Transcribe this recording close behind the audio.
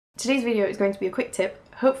Today's video is going to be a quick tip,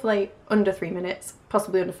 hopefully under 3 minutes,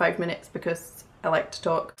 possibly under 5 minutes because I like to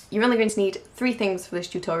talk. You're only going to need 3 things for this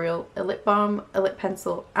tutorial: a lip balm, a lip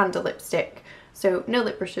pencil and a lipstick. So no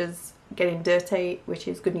lip brushes getting dirty, which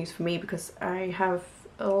is good news for me because I have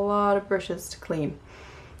a lot of brushes to clean.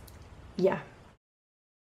 Yeah.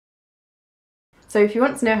 So if you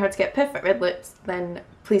want to know how to get perfect red lips, then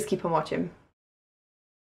please keep on watching.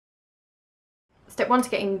 Step 1 to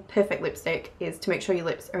getting perfect lipstick is to make sure your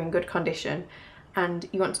lips are in good condition, and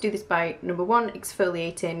you want to do this by number 1,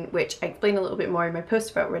 exfoliating, which I explain a little bit more in my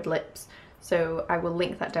post about red lips, so I will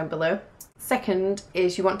link that down below. Second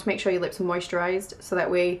is you want to make sure your lips are moisturised, so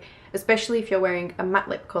that way, especially if you're wearing a matte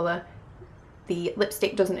lip colour, the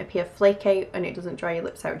lipstick doesn't appear flaky and it doesn't dry your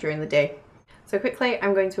lips out during the day. So quickly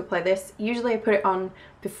I'm going to apply this. Usually I put it on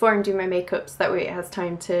before I'm doing my makeup so that way it has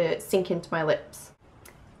time to sink into my lips.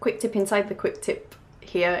 Quick tip inside the quick tip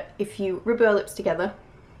here: if you rub your lips together,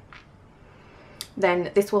 then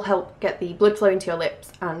this will help get the blood flow into your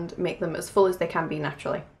lips and make them as full as they can be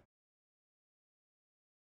naturally.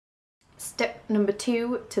 Step number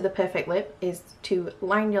 2 to the perfect lip is to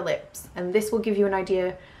line your lips, and this will give you an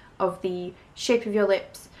idea of the shape of your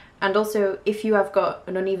lips, and also if you have got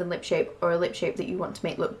an uneven lip shape or a lip shape that you want to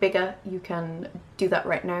make look bigger, you can do that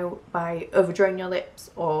right now by overdrawing your lips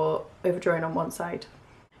or overdrawing on one side.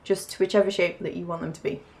 Just whichever shape that you want them to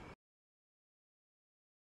be.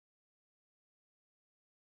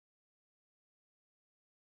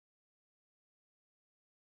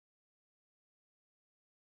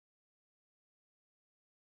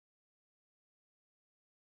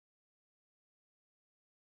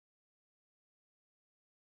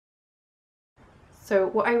 So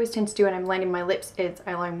what I always tend to do when I'm lining my lips is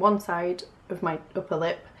I line one side of my upper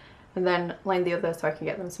lip and then line the other so I can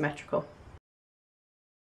get them symmetrical.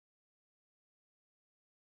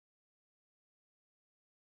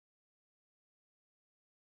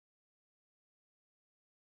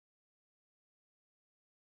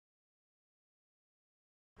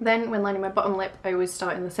 Then when lining my bottom lip, I always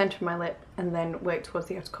start in the centre of my lip and then work towards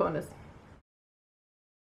the outer corners.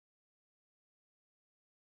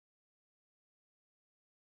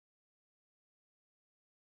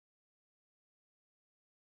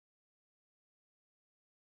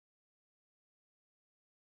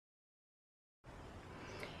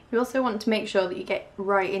 You also want to make sure that you get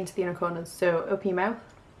right into the inner corners, so open your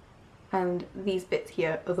mouth and these bits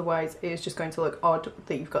here, otherwise it is just going to look odd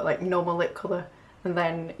that you've got like normal lip colour and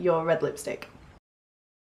then your red lipstick.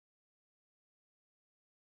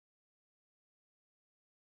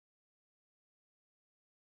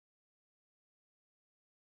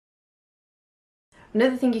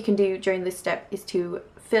 Another thing you can do during this step is to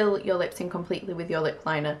fill your lips in completely with your lip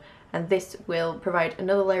liner, and this will provide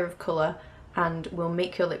another layer of colour and will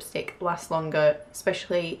make your lipstick last longer,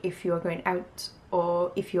 especially if you are going out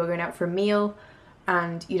or if you are going out for a meal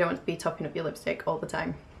and you don't want to be topping up your lipstick all the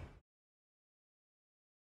time.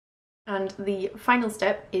 And the final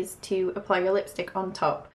step is to apply your lipstick on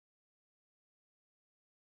top.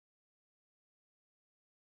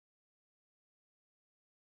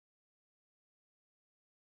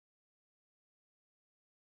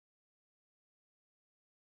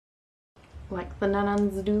 Like the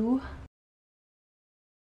nanans do.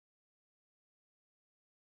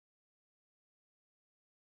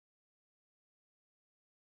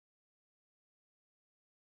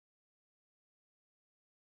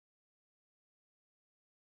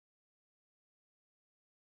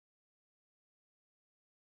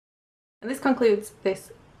 And this concludes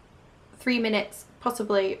this 3 minutes,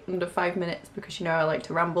 possibly under 5 minutes because you know I like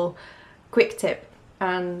to ramble, quick tip.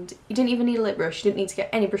 And you didn't even need a lip brush, you didn't need to get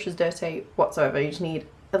any brushes dirty whatsoever, you just need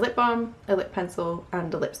a lip balm, a lip pencil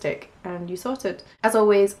and a lipstick and you're sorted. As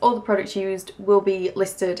always, all the products used will be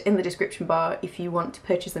listed in the description bar if you want to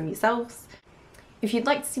purchase them yourselves. If you'd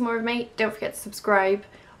like to see more of me, don't forget to subscribe.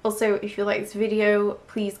 Also, if you like this video,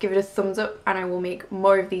 please give it a thumbs up and I will make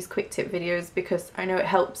more of these quick tip videos because I know it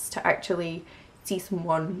helps to actually see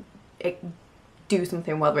someone do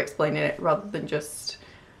something while they're explaining it rather than just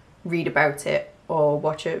read about it or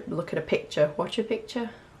look at a picture. Watch a picture?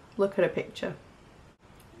 Look at a picture.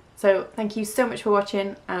 So thank you so much for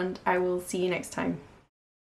watching and I will see you next time.